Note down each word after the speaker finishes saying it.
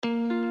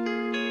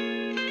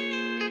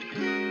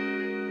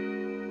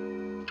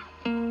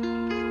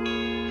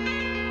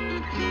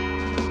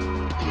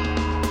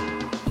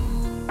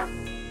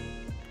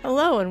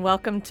Hello and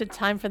welcome to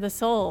Time for the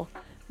Soul.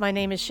 My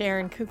name is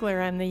Sharon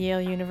Kugler. I'm the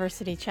Yale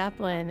University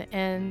Chaplain,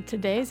 and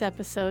today's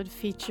episode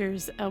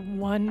features a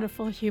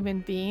wonderful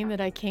human being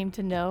that I came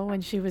to know when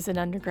she was an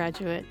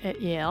undergraduate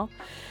at Yale,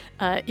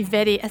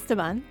 Ivetty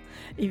Estepan.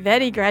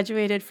 Ivetty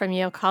graduated from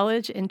Yale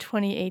College in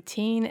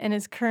 2018 and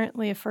is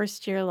currently a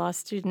first-year law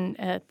student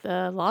at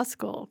the Law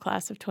School,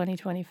 class of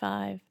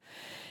 2025.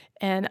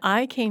 And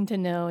I came to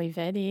know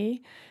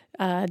Ivetty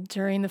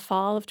during the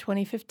fall of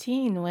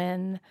 2015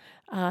 when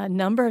a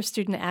number of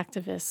student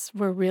activists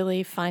were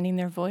really finding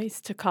their voice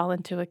to call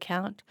into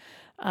account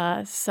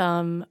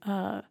some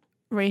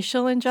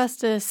racial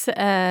injustice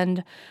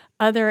and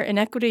other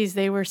inequities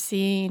they were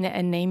seeing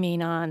and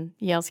naming on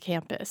Yale's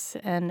campus.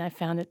 And I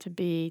found it to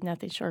be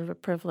nothing short of a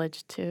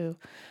privilege to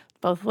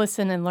both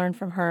listen and learn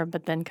from her,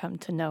 but then come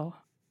to know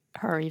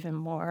her even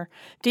more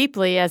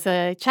deeply as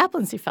a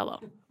chaplaincy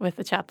fellow with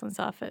the chaplain's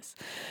office.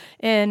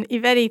 And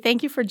Ivetty,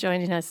 thank you for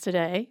joining us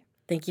today.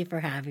 Thank you for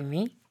having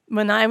me.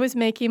 When I was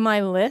making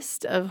my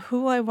list of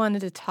who I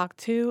wanted to talk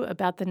to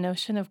about the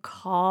notion of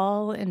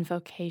call and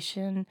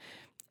vocation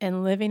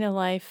and living a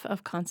life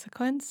of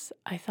consequence,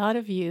 I thought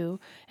of you,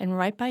 and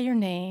right by your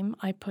name,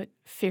 I put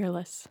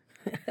fearless.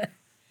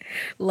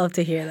 Love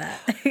to hear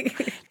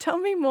that. Tell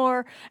me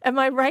more. Am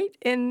I right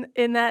in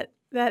that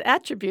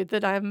attribute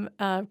that I'm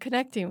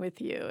connecting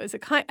with you?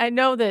 I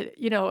know that,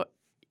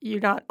 you're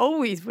not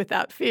always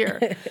without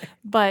fear,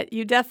 but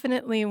you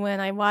definitely, when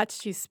I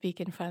watched you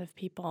speak in front of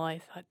people, I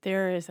thought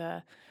there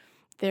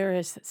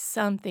is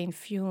something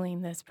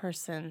fueling this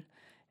person,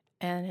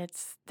 and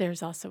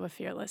there's also a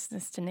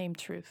fearlessness to name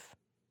truth.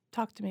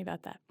 Talk to me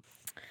about that.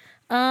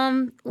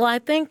 Well, I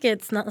think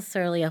it's not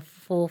necessarily a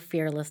full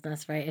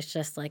fearlessness, right? It's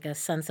just like a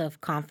sense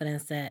of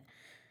confidence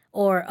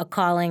or a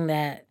calling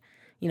that,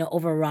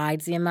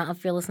 overrides the amount of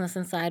fearlessness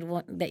inside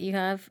that you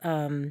have.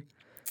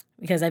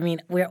 Because,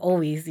 we're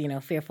always,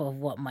 fearful of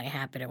what might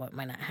happen or what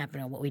might not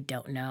happen or what we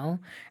don't know,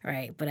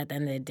 right? But at the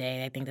end of the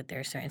day, I think that there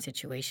are certain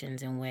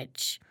situations in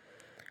which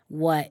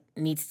what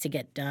needs to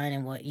get done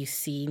and what you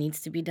see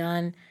needs to be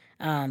done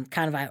kind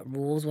of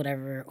outrules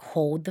whatever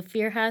hold the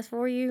fear has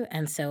for you.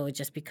 And so it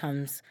just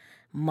becomes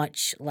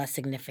much less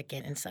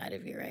significant inside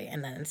of you, right?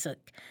 And then so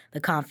the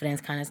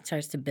confidence kind of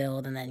starts to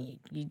build, and then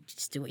you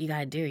just do what you got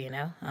to do,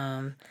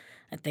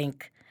 I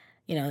think,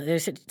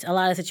 there's a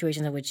lot of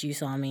situations in which you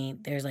saw me,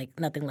 there's like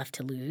nothing left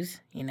to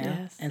lose,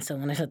 Yes. And so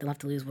when there's nothing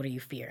left to lose, what are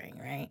you fearing,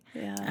 right?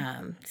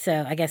 Yeah.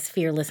 So I guess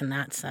fearless in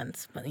that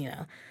sense, but,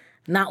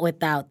 not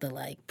without the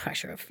like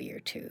pressure of fear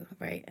too,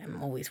 right?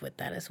 I'm always with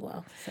that as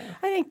well. So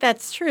I think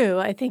that's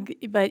true.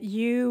 But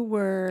you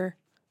were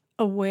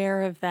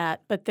aware of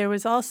that. But there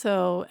was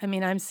also,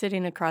 I'm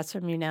sitting across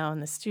from you now in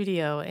the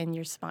studio and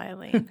you're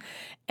smiling.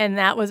 And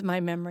that was my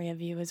memory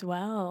of you as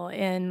well.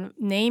 And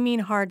naming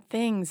hard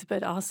things,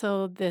 but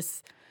also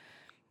this,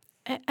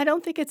 I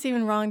don't think it's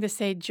even wrong to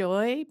say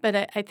joy, but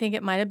I think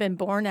it might have been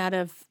born out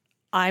of,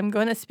 I'm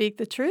going to speak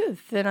the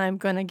truth and I'm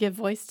going to give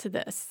voice to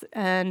this.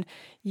 And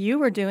you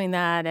were doing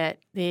that at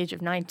the age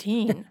of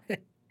 19.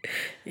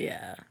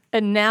 Yeah.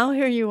 And now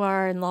here you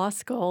are in law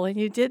school, and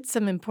you did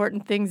some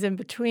important things in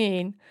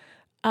between.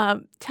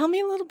 Tell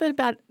me a little bit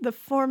about the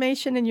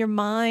formation in your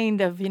mind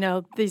of,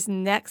 these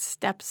next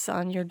steps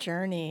on your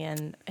journey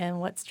and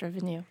what's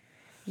driven you.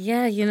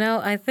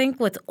 Yeah, I think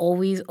what's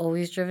always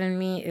driven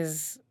me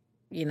is,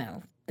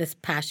 this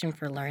passion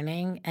for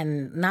learning,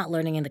 and not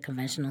learning in the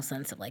conventional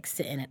sense of like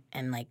sitting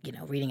and like,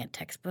 reading a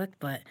textbook,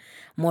 but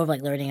more of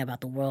like learning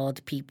about the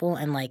world, people,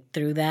 and like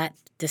through that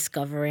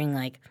discovering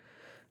like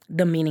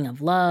the meaning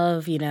of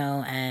love,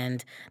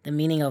 and the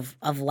meaning of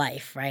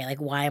life, right? Like,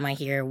 why am I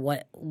here?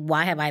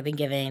 Why have I been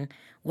given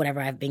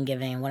whatever I've been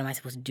given? What am I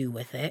supposed to do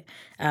with it?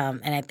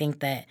 And I think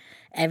that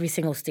every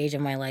single stage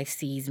of my life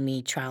sees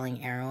me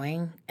trialing,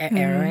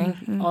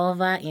 erroring all of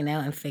that,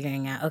 and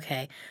figuring out,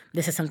 okay,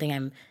 this is something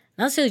I'm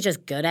not necessarily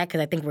just good at,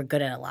 because I think we're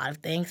good at a lot of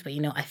things, but,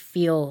 I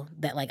feel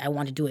that, like, I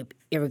want to do it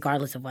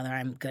irregardless of whether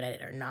I'm good at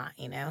it or not,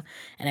 And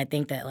I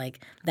think that, like,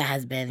 that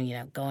has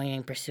been, going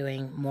and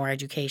pursuing more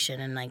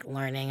education and, like,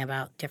 learning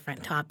about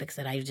different topics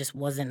that I just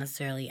wasn't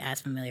necessarily as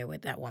familiar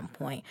with at one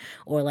point.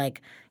 Or,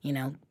 like,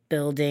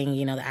 building,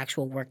 the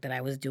actual work that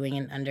I was doing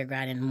in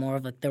undergrad in more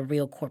of, like, the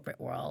real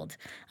corporate world.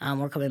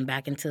 We're coming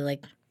back into,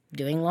 like,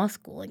 doing law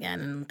school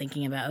again and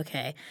thinking about,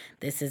 okay,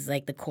 this is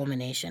like the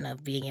culmination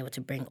of being able to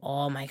bring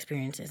all my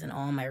experiences and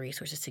all my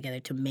resources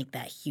together to make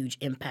that huge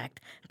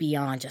impact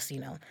beyond just,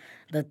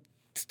 the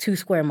 2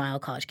 square mile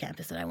college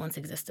campus that I once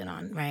existed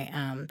on, right?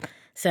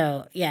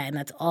 So, yeah, and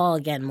that's all,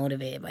 again,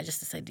 motivated by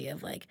just this idea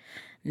of, like,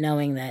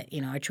 knowing that,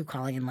 our true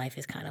calling in life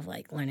is kind of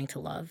like learning to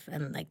love.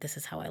 And, like, this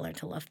is how I learned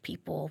to love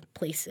people,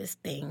 places,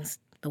 things,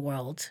 the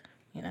world,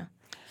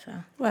 So.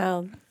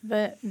 Well,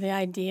 the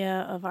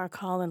idea of our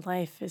call in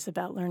life is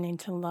about learning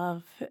to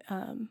love,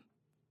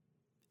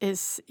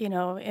 is,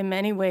 in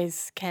many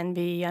ways can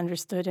be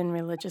understood in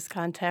religious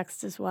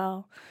context as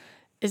well.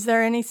 Is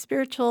there any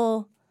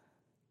spiritual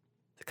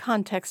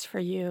context for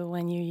you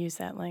when you use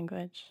that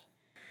language?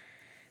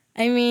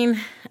 I mean,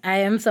 I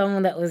am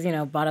someone that was,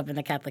 brought up in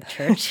the Catholic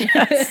Church.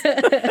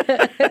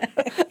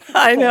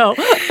 I know.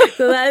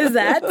 So that is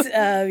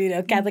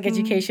that. Catholic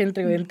education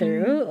through and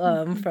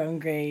through, from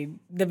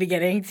the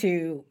beginning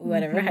to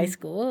whatever, high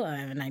school.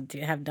 And I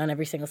have done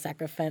every single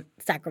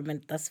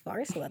sacrament thus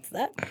far, so that's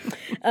that.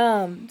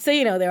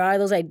 There are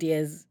those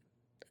ideas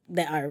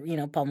that are,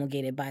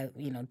 promulgated by,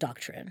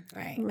 doctrine,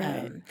 right?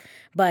 Right.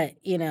 But,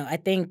 I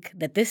think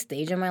that this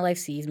stage of my life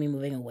sees me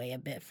moving away a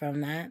bit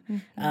from that.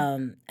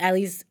 At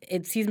least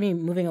it sees me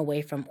moving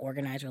away from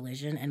organized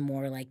religion and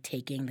more like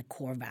taking the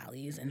core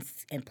values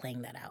and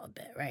playing that out a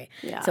bit, right?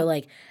 Yeah. So,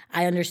 like,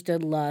 I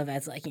understood love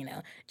as, like,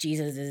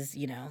 Jesus is,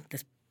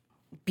 this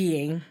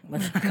being,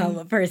 let's not call him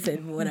a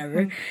person, but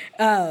whatever,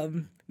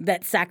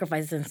 that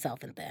sacrifices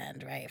himself at the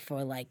end, right?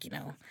 For, like,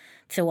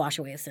 to wash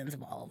away the sins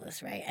of all of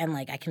us, right? And,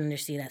 like, I can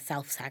understand that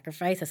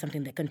self-sacrifice as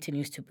something that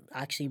continues to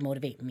actually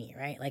motivate me,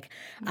 right? Like,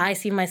 I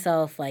see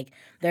myself, like,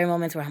 there are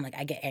moments where I'm like,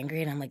 I get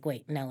angry and I'm like,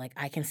 wait, no, like,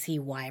 I can see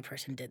why a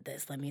person did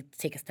this. Let me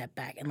take a step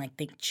back and, like,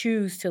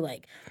 choose to,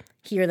 like,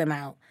 hear them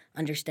out,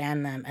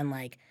 understand them, and,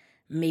 like,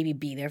 maybe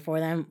be there for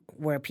them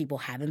where people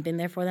haven't been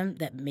there for them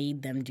that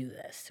made them do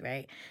this,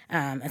 right?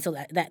 And so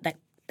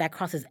that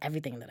crosses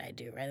everything that I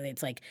do, right?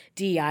 It's like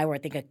DEI, where I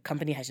think a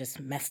company has just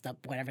messed up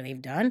whatever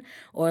they've done,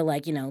 or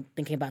like,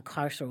 thinking about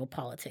carceral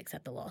politics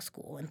at the law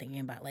school and thinking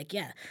about like,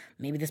 yeah,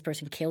 maybe this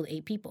person killed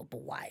 8 people,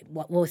 but why?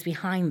 What was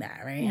behind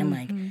that, right? And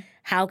like,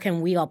 how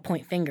can we all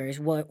point fingers?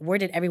 Where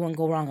did everyone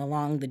go wrong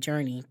along the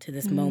journey to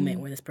this moment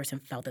where this person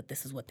felt that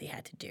this is what they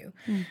had to do?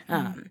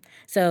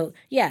 So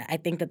yeah, I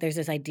think that there's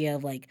this idea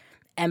of like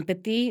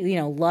empathy,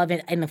 love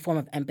in the form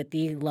of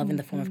empathy, love in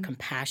the form of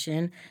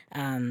compassion,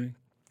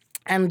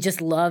 and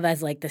just love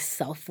as like the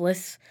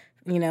selfless,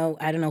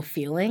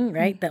 feeling,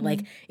 right? That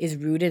like is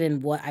rooted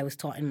in what I was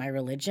taught in my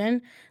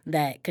religion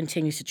that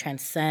continues to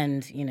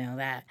transcend,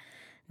 that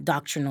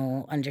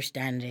doctrinal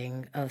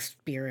understanding of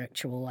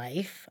spiritual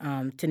life,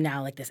 to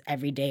now like this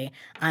everyday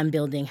I'm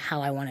building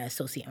how I want to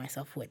associate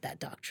myself with that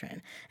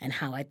doctrine and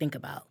how I think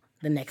about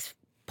the next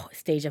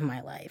stage of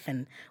my life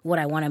and what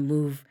I want to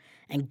move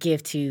and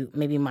give to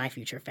maybe my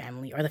future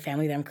family or the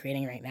family that I'm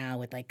creating right now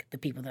with like the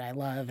people that I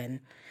love and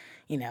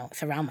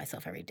surround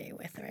myself every day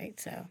with, right?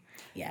 So,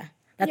 yeah,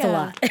 that's a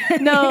lot.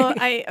 No,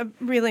 I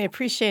really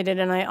appreciate it.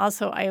 And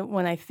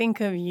when I think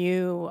of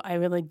you, I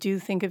really do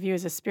think of you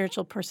as a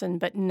spiritual person,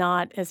 but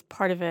not as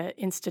part of an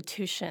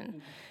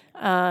institution.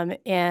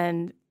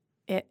 And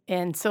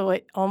so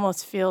it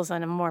almost feels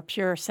in a more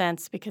pure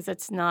sense because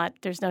there's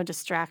no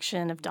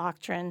distraction of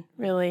doctrine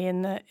really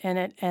in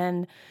it.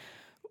 And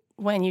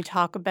when you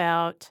talk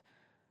about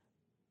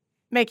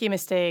making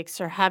mistakes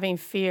or having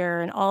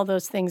fear and all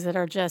those things that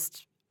are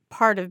just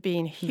part of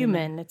being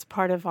human, it's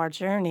part of our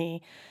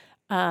journey.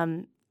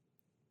 I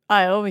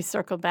always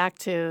circle back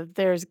to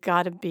there's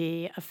got to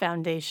be a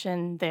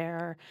foundation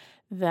there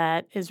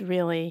that is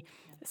really,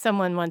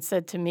 someone once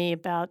said to me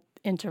about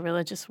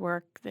interreligious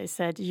work, they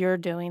said, you're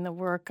doing the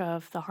work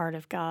of the heart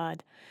of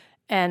God.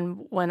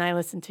 And when I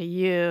listen to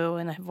you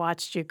and I've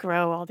watched you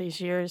grow all these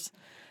years,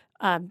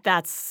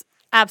 that's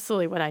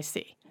absolutely what I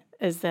see,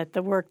 is that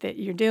the work that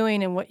you're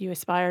doing and what you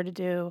aspire to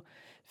do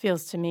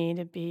feels to me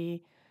to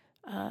be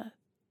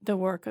the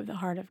work of the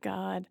heart of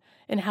God,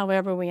 and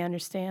however we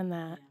understand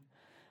that.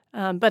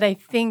 But I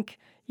think,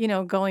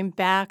 going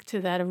back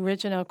to that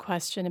original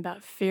question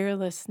about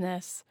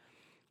fearlessness,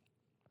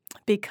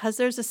 because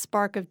there's a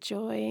spark of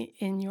joy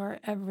in your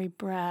every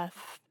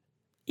breath,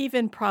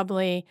 even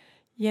probably,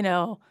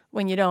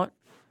 when you don't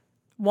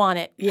want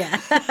it.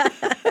 Yeah,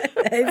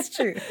 it's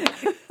true.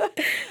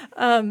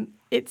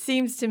 It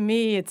seems to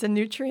me it's a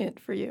nutrient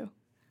for you.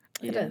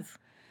 It is.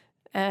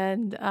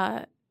 And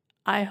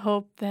I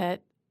hope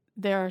that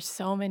there are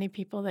so many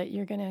people that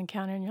you're going to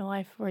encounter in your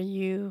life where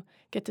you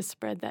get to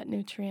spread that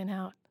nutrient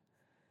out.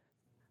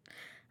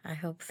 I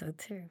hope so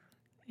too.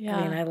 Yeah.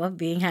 I mean, I love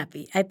being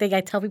happy. I think I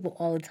tell people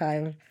all the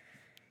time,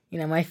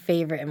 my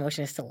favorite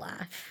emotion is to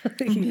laugh.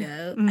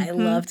 I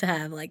love to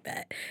have like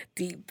that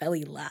deep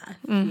belly laugh,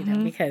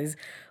 because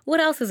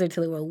what else is there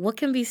to the world? What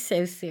can be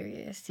so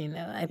serious?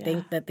 I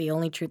think that the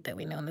only truth that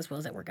we know in this world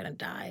is that we're going to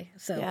die.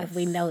 So if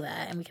we know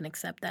that and we can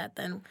accept that,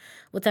 then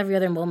what's every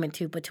other moment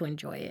too but to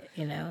enjoy it,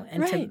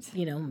 and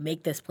to,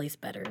 make this place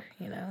better,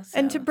 So.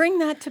 And to bring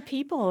that to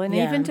people and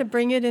even to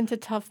bring it into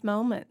tough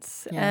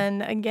moments. Yeah.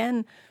 And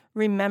again,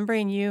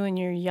 remembering you in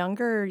your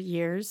younger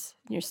years,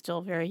 you're still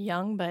very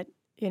young, but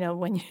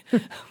when you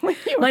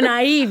my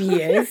naive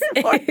years,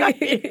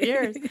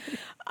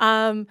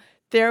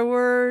 there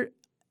were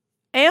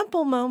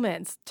ample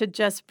moments to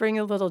just bring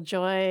a little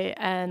joy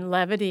and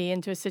levity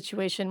into a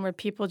situation where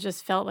people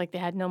just felt like they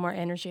had no more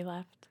energy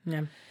left.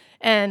 Yeah.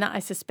 And I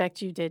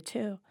suspect you did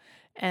too.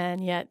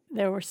 And yet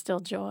there was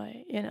still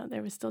joy.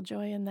 There was still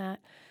joy in that.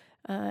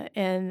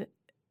 And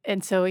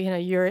so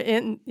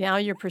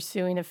you're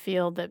pursuing a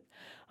field that,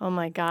 oh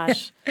my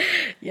gosh.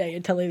 Yeah,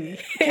 you're telling me.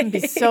 Can be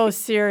so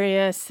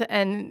serious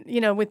and,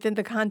 within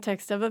the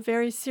context of a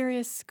very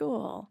serious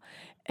school.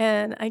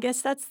 And I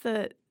guess that's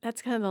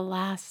kind of the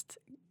last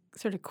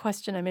sort of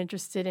question I'm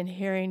interested in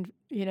hearing,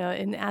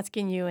 in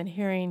asking you and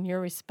hearing your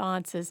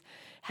response is,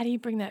 how do you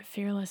bring that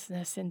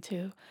fearlessness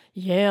into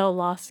Yale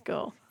Law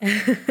School?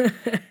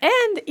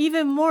 And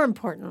even more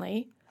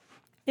importantly,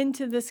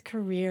 into this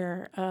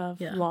career of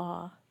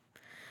law?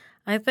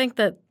 I think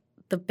that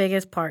the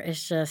biggest part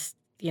is just,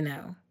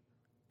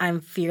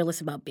 I'm fearless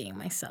about being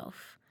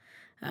myself.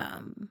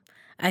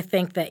 I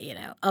think that,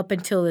 up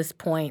until this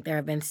point, there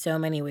have been so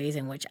many ways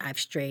in which I've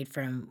strayed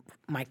from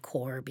my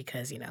core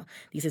because,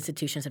 these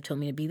institutions have told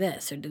me to be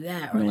this or do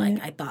that. Or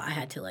I thought I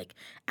had to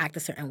act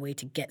a certain way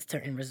to get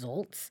certain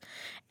results.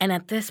 And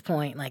at this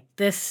point,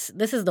 this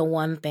is the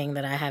one thing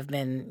that I have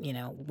been,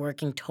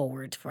 working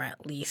towards for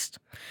at least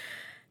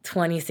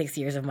 26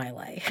 years of my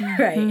life,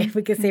 right? If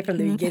we could say from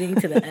the beginning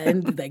to the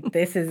end,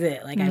 this is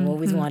it. I've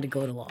always wanted to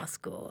go to law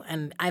school.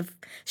 And I've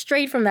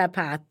strayed from that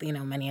path,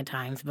 many a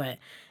times, but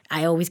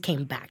I always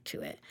came back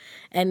to it.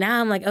 And now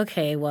I'm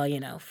okay,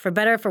 well, for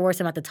better or for worse,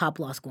 I'm at the top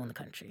law school in the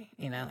country,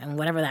 and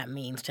whatever that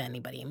means to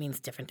anybody, it means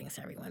different things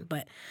to everyone.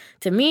 But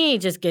to me, it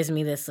just gives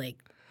me this,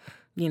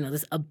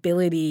 this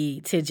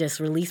ability to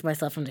just release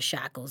myself from the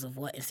shackles of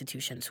what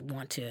institutions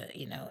want to,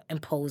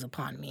 impose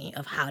upon me,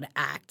 of how to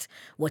act,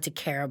 what to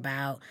care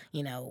about,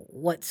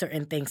 what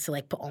certain things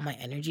to put all my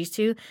energies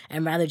to,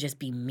 and rather just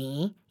be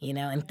me,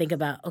 and think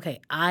about, okay,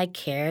 I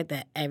care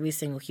that every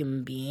single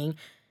human being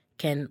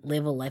can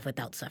live a life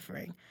without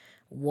suffering.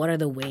 What are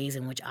the ways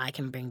in which I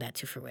can bring that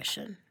to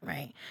fruition,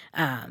 right?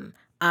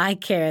 I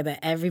care that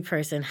every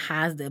person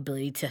has the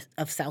ability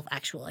of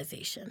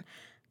self-actualization.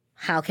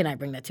 How can I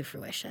bring that to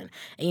fruition?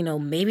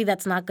 And, maybe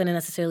that's not going to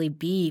necessarily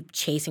be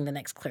chasing the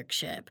next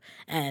clerkship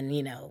and,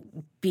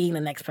 being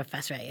the next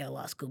professor at Yale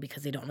Law School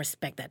because they don't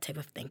respect that type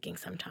of thinking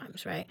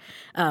sometimes, right?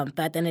 But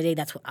at the end of the day,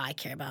 that's what I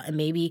care about. And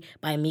maybe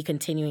by me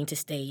continuing to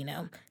stay,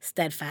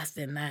 steadfast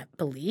in that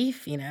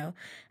belief,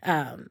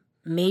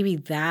 maybe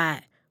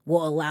that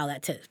will allow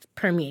that to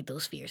permeate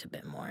those fears a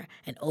bit more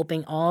and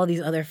open all these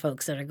other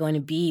folks that are going to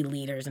be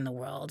leaders in the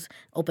world,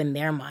 open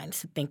their minds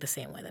to think the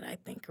same way that I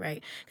think,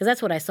 right? Because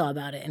that's what I saw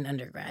about it in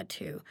undergrad,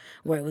 too,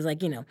 where it was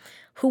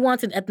who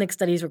wants an ethnic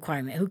studies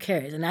requirement? Who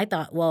cares? And I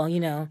thought, well,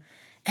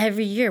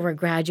 every year we're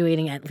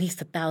graduating at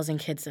least 1,000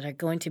 kids that are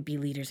going to be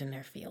leaders in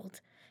their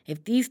field.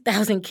 If these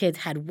 1,000 kids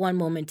had one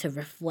moment to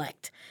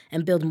reflect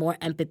and build more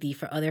empathy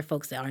for other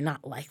folks that are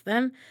not like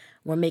them,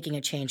 we're making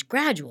a change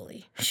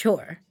gradually,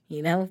 sure,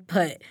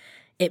 but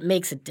it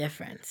makes a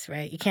difference,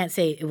 right? You can't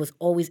say it was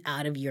always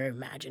out of your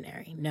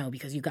imaginary. No,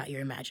 because you got your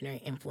imaginary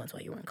influence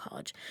while you were in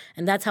college.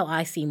 And that's how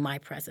I see my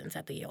presence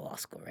at the Yale Law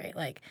School,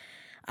 right?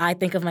 I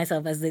think of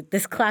myself as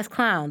this class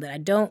clown that I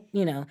don't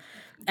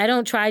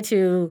try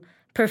to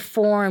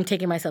perform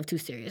taking myself too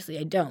seriously.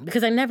 I don't,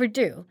 because I never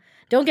do.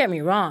 Don't get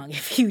me wrong.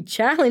 If you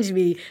challenge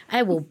me,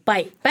 I will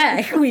bite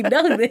back. We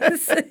know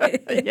this.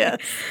 Yes.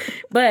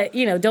 But,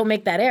 don't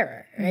make that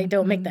error, right?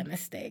 Don't make that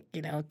mistake.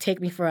 Take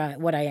me for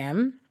what I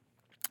am.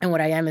 And what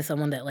I am is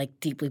someone that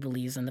deeply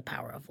believes in the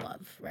power of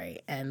love,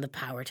 right? And the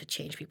power to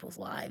change people's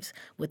lives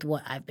with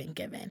what I've been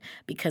given.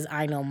 Because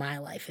I know my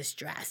life is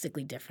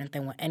drastically different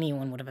than what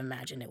anyone would have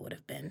imagined it would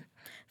have been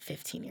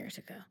 15 years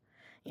ago,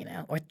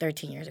 or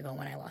 13 years ago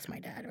when I lost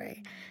my dad,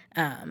 right?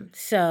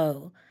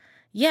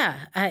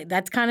 Yeah,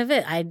 that's kind of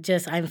it.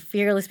 I'm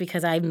fearless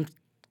because I'm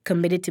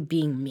committed to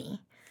being me.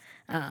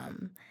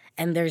 And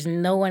there's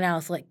no one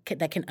else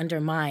that can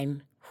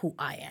undermine who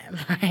I am,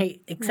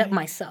 right? Except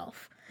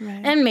myself.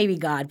 Right. And maybe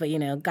God, but,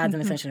 God's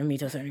an extension of me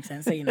to a certain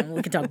extent. So,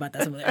 we can talk about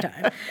that some other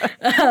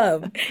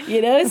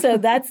time. So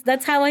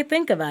that's how I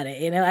think about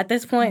it. At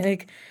this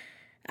point,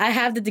 I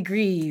have the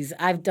degrees.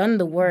 I've done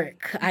the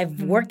work.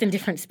 I've worked in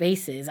different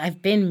spaces.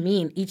 I've been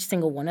me in each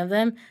single one of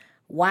them.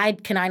 Why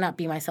can I not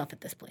be myself at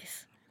this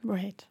place?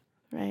 Right.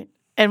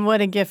 And what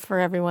a gift for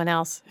everyone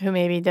else who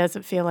maybe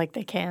doesn't feel like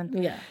they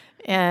can. Yeah.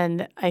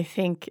 And I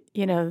think,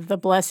 the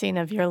blessing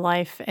of your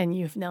life, and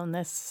you've known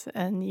this,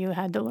 and you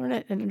had to learn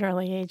it at an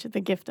early age, the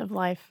gift of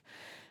life.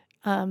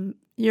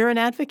 You're an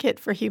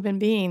advocate for human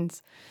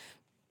beings.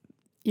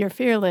 You're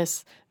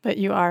fearless, but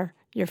you're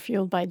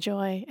fueled by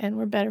joy, and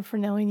we're better for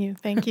knowing you.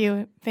 Thank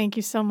you. Thank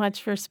you so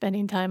much for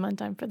spending time on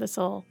Time for the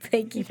Soul.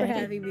 Thank you for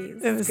having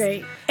me. It was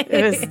great.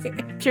 It was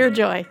pure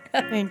joy.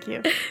 Thank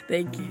you.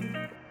 Thank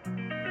you.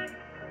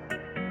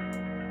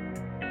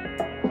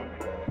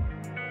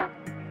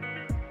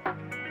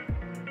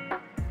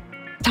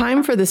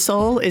 Time for the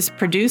Soul is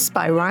produced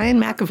by Ryan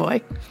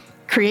McAvoy,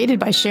 created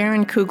by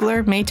Sharon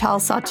Kugler, Maytal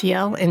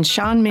Satiel, and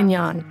Sean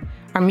Mignon.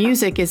 Our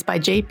music is by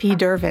J.P.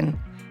 Dervin.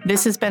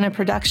 This has been a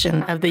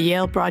production of the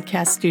Yale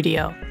Broadcast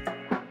Studio.